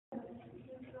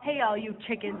Hey, all you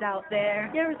chickens out there.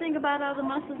 You ever think about all the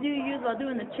muscles you use while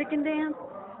doing the chicken dance?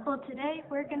 Well, today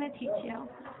we're going to teach you.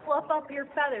 Fluff up your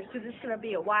feathers because it's going to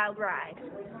be a wild ride.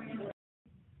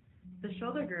 The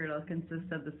shoulder girdle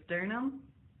consists of the sternum,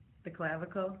 the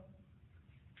clavicle,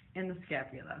 and the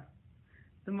scapula.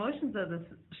 The motions of the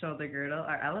shoulder girdle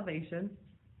are elevation,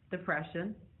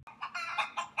 depression,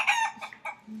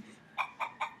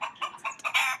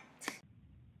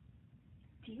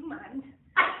 Do you mind?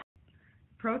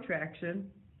 protraction,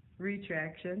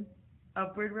 retraction,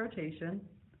 upward rotation,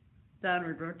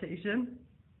 downward rotation,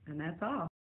 and that's all.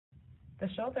 The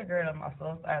shoulder girdle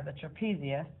muscles are the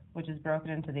trapezius, which is broken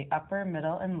into the upper,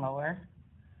 middle, and lower,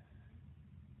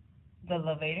 the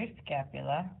levator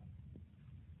scapula,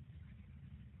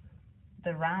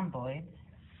 the rhomboids,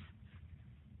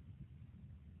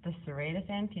 the serratus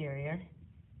anterior,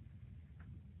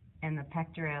 and the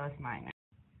pectoralis minor.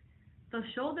 The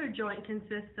shoulder joint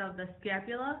consists of the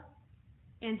scapula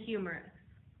and humerus.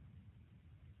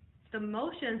 The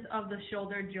motions of the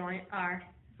shoulder joint are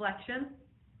flexion,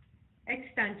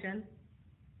 extension,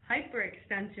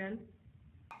 hyperextension,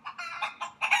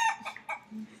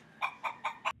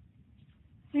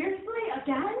 Seriously?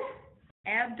 Again?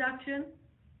 abduction,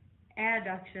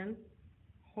 adduction,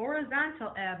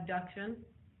 horizontal abduction,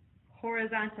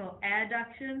 horizontal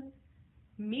adduction,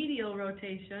 medial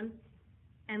rotation,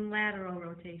 and lateral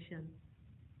rotation.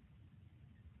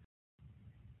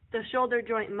 The shoulder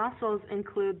joint muscles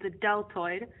include the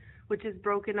deltoid, which is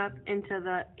broken up into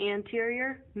the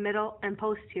anterior, middle, and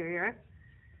posterior,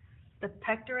 the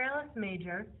pectoralis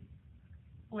major,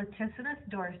 latissimus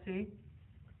dorsi,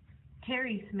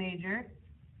 teres major,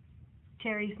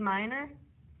 teres minor,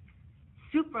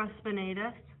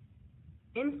 supraspinatus,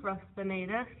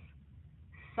 infraspinatus,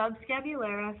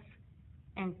 subscapularis,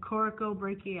 and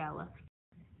coracobrachialis.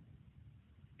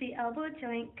 The elbow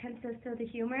joint consists of the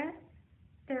humerus,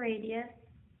 the radius,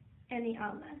 and the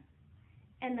ulna,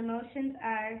 and the motions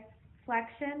are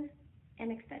flexion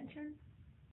and extension.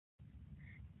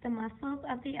 The muscles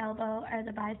of the elbow are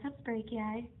the biceps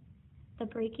brachii, the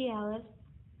brachialis,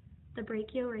 the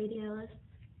brachioradialis,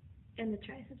 and the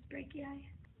triceps brachii.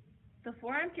 The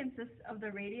forearm consists of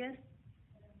the radius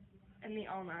and the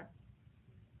ulna.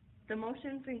 The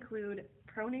motions include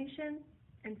pronation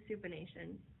and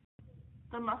supination.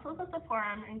 The muscles of the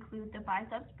forearm include the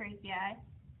biceps brachii,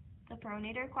 the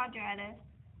pronator quadratus,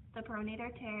 the pronator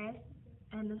teres,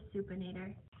 and the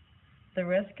supinator. The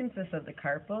wrist consists of the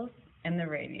carpals and the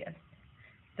radius.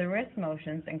 The wrist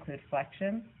motions include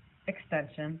flexion,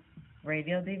 extension,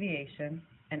 radial deviation,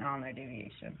 and ulnar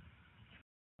deviation.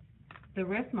 The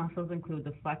wrist muscles include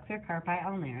the flexor carpi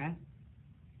ulnaris,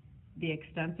 the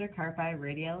extensor carpi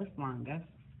radialis longus,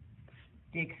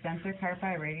 the extensor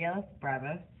carpi radialis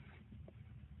brevis,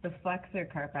 the flexor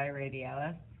carpi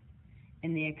radialis,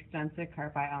 and the extensor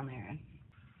carpi ulnaris.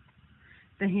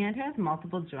 The hand has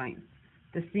multiple joints.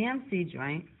 The CMC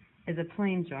joint is a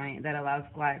plane joint that allows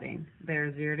gliding. There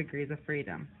are 0 degrees of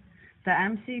freedom. The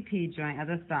MCP joint of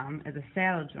the thumb is a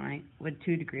saddle joint with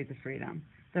 2 degrees of freedom.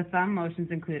 The thumb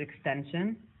motions include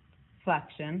extension,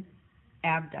 flexion,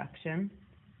 abduction,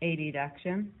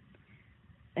 adduction,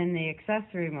 and the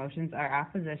accessory motions are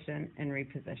opposition and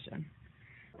reposition.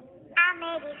 I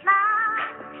may be small,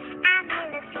 I'm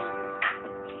in the feet,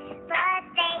 but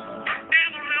baby, I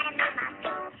know how to move my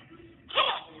feet.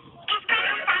 Hey, it's when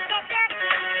I start to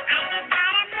look, I just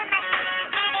gotta move my feet,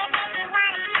 and it makes me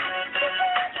wanna do.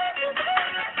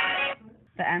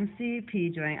 The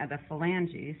MCP joint of the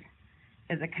phalanges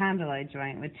is a condyloid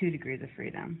joint with 2 degrees of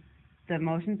freedom. The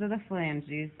motions of the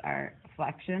phalanges are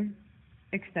flexion,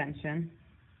 extension,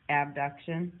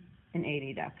 abduction, and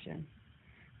adduction.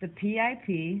 The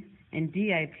PIP and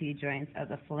DIP joints of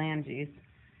the phalanges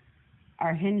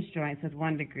are hinge joints with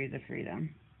 1 degree of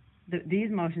freedom.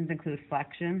 These motions include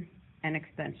flexion and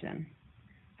extension.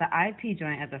 The IP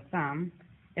joint of the thumb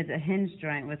is a hinge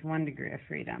joint with 1 degree of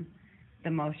freedom.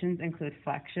 The motions include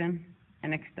flexion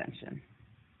and extension.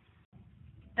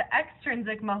 The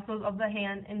extrinsic muscles of the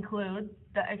hand include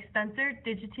the extensor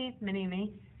digiti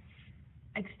minimi,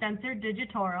 extensor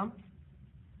digitorum,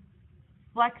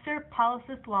 flexor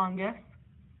pollicis longus,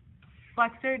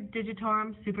 flexor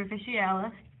digitorum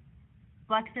superficialis,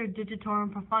 flexor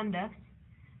digitorum profundus,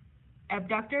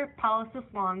 abductor pollicis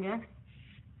longus,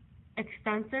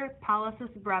 extensor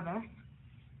pollicis brevis,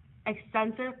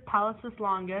 extensor pollicis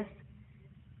longus,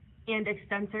 and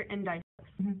extensor indicis.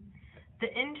 The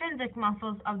intrinsic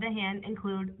muscles of the hand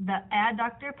include the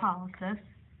adductor pollicis,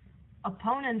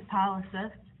 opponens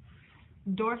pollicis,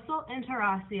 dorsal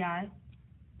interossei,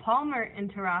 palmar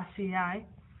interossei,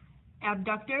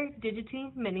 abductor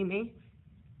digiti minimi,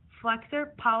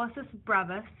 flexor pollicis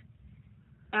brevis,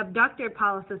 abductor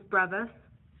pollicis brevis,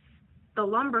 the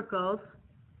lumbricals,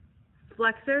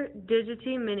 flexor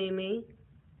digiti minimi,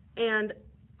 and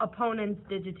opponens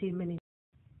digiti minimi.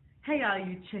 Hey all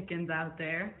you chickens out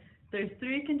there. There's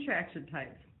 3 contraction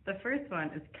types. The first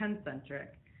one is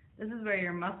concentric. This is where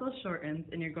your muscle shortens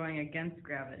and you're going against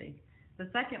gravity. The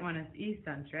second one is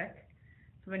eccentric.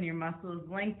 It's when your muscle is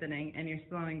lengthening and you're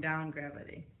slowing down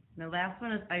gravity. And the last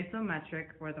one is isometric,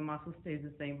 where the muscle stays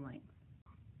the same length.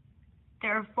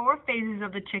 There are 4 phases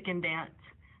of the chicken dance.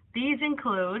 These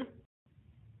include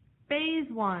Phase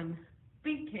 1,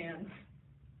 Beat cans.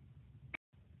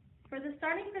 For the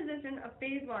starting position of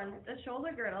phase 1, the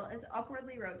shoulder girdle is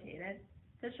upwardly rotated,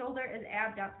 the shoulder is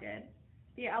abducted,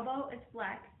 the elbow is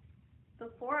flexed,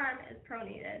 the forearm is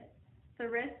pronated, the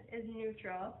wrist is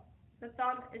neutral, the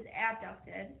thumb is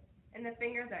abducted, and the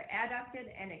fingers are adducted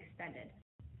and extended.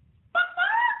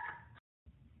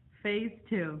 Phase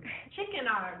 2. Chicken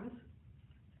arms.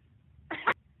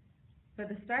 For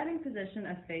the starting position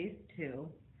of phase 2,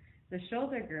 the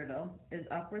shoulder girdle is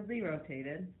upwardly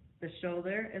rotated, the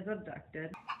shoulder is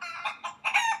abducted,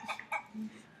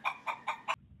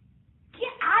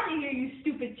 get out of here, you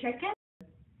stupid chicken!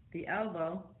 the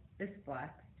elbow is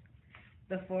flexed,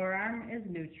 the forearm is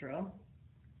neutral,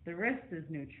 the wrist is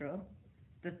neutral,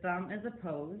 the thumb is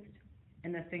opposed,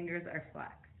 and the fingers are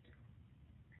flexed.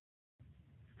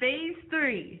 Phase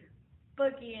 3,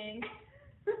 Boogieing.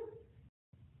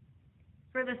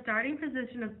 for the starting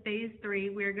position of phase 3,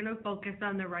 we are going to focus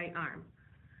on the right arm.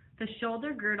 The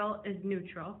shoulder girdle is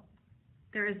neutral.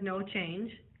 There is no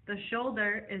change. The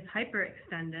shoulder is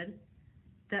hyperextended.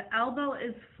 The elbow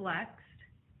is flexed.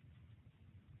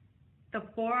 The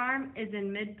forearm is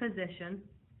in mid position.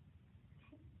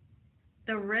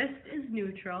 The wrist is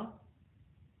neutral.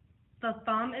 The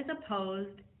thumb is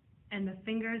opposed, and the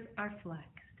fingers are flexed.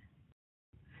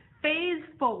 Phase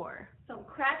 4. Some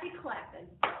crappy clapping.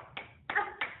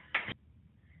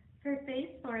 For phase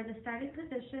 4, the starting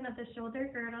position of the shoulder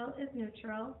girdle is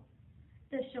neutral.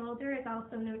 The shoulder is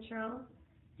also neutral.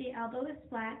 The elbow is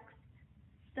flexed.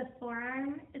 The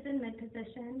forearm is in mid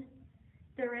position.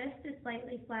 The wrist is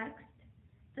slightly flexed.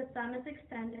 The thumb is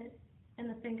extended, and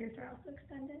the fingers are also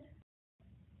extended.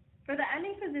 For the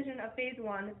ending position of phase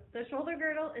 1, the shoulder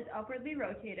girdle is upwardly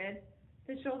rotated,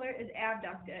 the shoulder is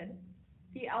abducted,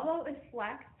 the elbow is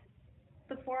flexed,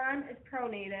 the forearm is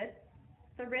pronated,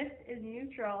 the wrist is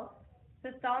neutral,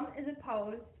 the thumb is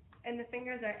opposed, and the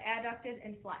fingers are adducted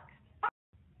and flexed.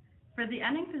 For the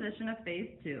ending position of phase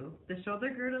 2, the shoulder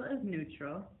girdle is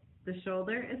neutral, the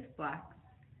shoulder is flexed,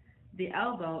 the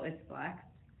elbow is flexed,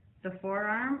 the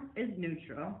forearm is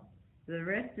neutral, the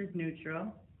wrist is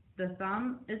neutral, the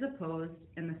thumb is opposed,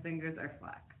 and the fingers are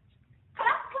flexed.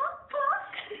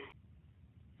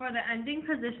 For the ending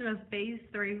position of phase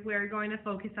 3, we are going to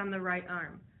focus on the right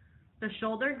arm. The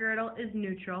shoulder girdle is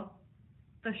neutral.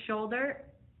 The shoulder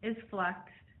is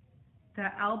flexed. The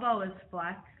elbow is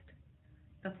flexed.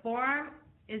 The forearm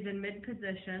is in mid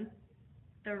position.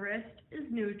 The wrist is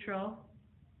neutral.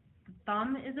 The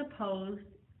thumb is opposed,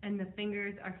 and the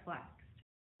fingers are flexed.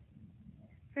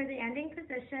 For the ending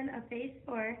position of phase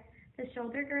 4, the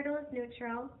shoulder girdle is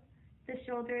neutral. The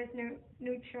shoulder is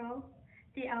neutral.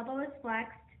 The elbow is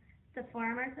flexed. The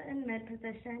forearm is in mid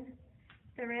position.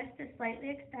 The wrist is slightly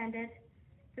extended.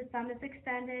 The thumb is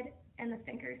extended, and the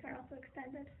fingers are also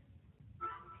extended.